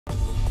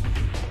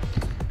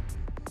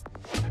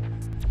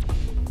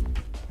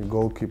the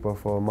goalkeeper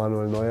for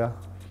Manuel Neuer.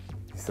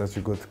 He's such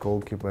a good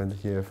goalkeeper, and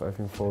he has, I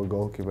think, for a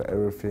goalkeeper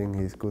everything.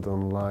 He's good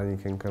on the line,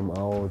 he can come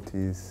out,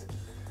 he's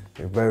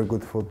a very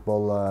good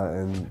footballer,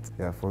 and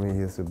yeah, for me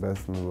he's the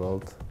best in the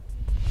world.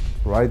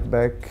 Right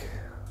back,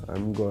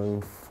 I'm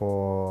going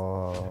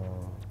for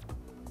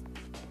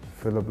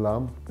Philipp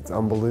Lahm. It's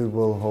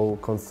unbelievable how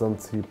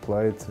constant he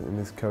played in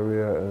his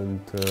career,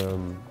 and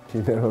he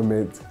never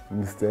made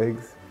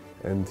mistakes.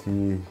 And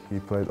he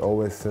played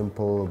always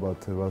simple,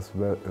 but he was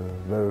a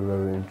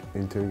very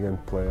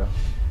intelligent player.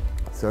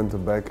 Centre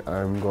back,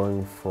 I'm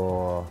going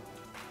for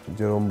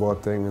Jerome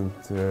Boateng and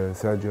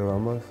Sergio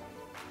Ramos,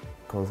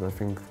 because I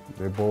think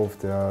they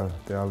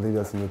are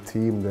leaders in the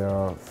team. They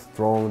are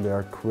strong, they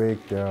are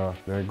quick, they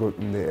are good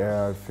in the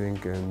air, I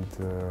think, and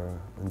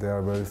they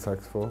are very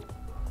successful.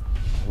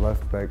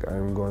 Left back,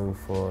 I'm going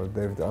for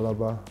David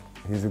Alaba.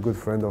 He's a good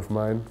friend of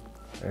mine,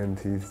 and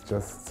he's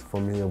just, for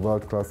me, a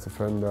world-class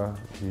defender.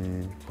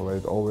 He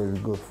played always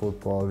good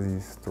football.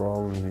 He's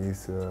strong,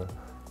 he's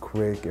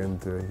quick, and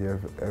he has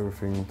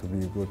everything to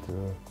be a good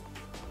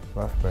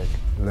left back.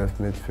 Left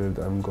midfield,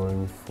 I'm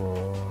going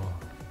for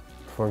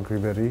Franck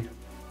Ribéry,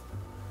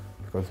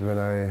 because when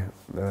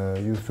I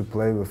used to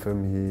play with him,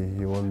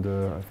 he won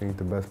I think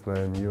the best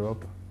player in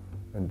Europe,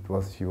 and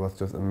he was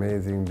just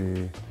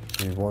amazing.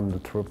 He won the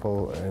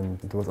triple,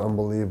 and it was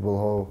unbelievable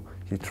how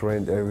he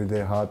trained every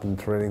day hard in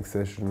training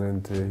session,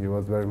 and he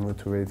was very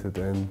motivated.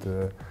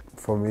 And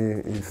for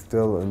me, he's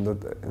still in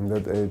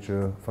that age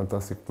a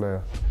fantastic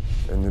player.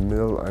 In the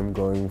middle, I'm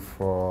going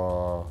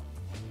for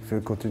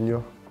Phil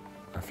Coutinho.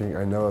 I think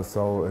I never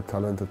saw a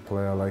talented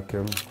player like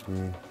him.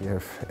 He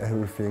has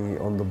everything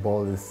on the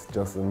ball. Is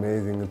just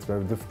amazing. It's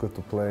very difficult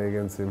to play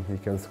against him. He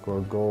can score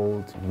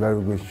goals,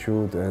 very good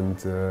shoot, and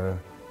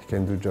he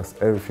can do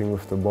just everything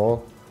with the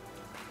ball.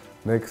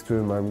 Next to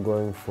him, I'm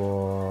going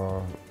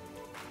for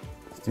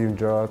Steven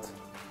Gerrard.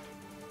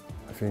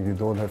 I think you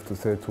don't have to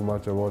say too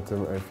much about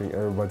him. I think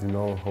everybody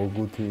knows how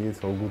good he is,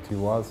 how good he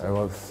was. I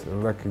was a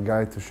lucky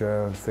guy to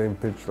share the same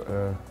pitch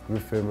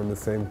with him in the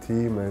same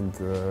team,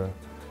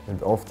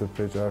 and off the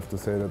pitch I have to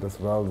say that as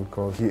well,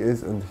 because he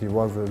is and he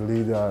was a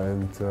leader,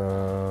 and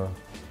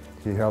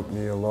he helped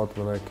me a lot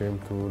when I came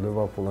to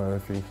Liverpool, and I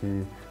think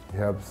he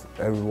helps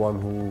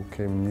everyone who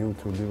came new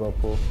to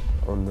Liverpool.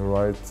 On the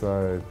right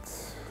side,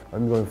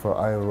 I'm going for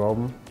Arjen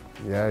Robben.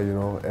 Yeah, you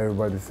know,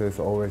 everybody says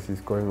always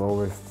he's going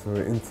always to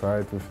the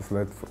inside with his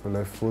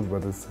left foot,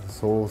 but it's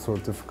so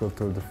difficult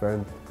to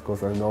defend,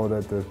 because I know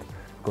that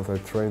because I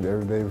trained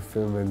every day with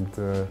him, and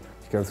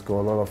he can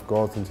score a lot of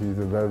goals, and he's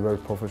a very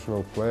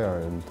professional player,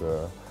 and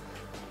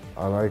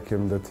I like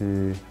him that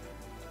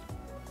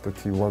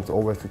he wants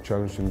always to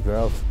challenge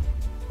himself.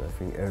 I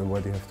think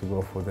everybody has to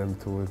go for them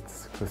too.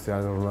 It's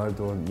Cristiano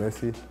Ronaldo and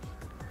Messi.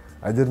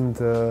 I didn't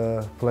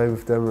play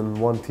with them in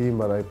one team,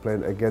 but I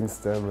played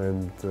against them,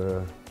 and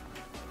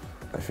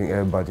I think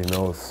everybody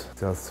knows.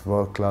 Just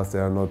world class. They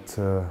are not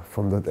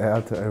from that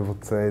earth. I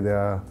would say they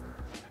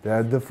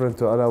are different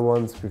to other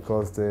ones,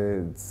 because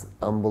it's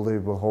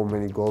unbelievable how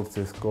many goals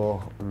they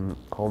score,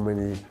 how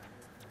many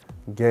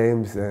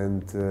games,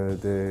 and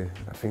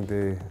I think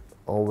they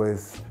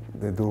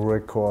do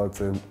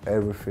records and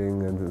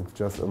everything, and it's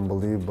just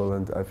unbelievable.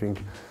 And I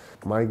think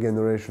my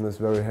generation is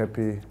very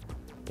happy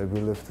that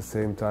we live the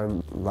same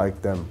time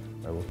like them,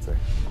 I would say.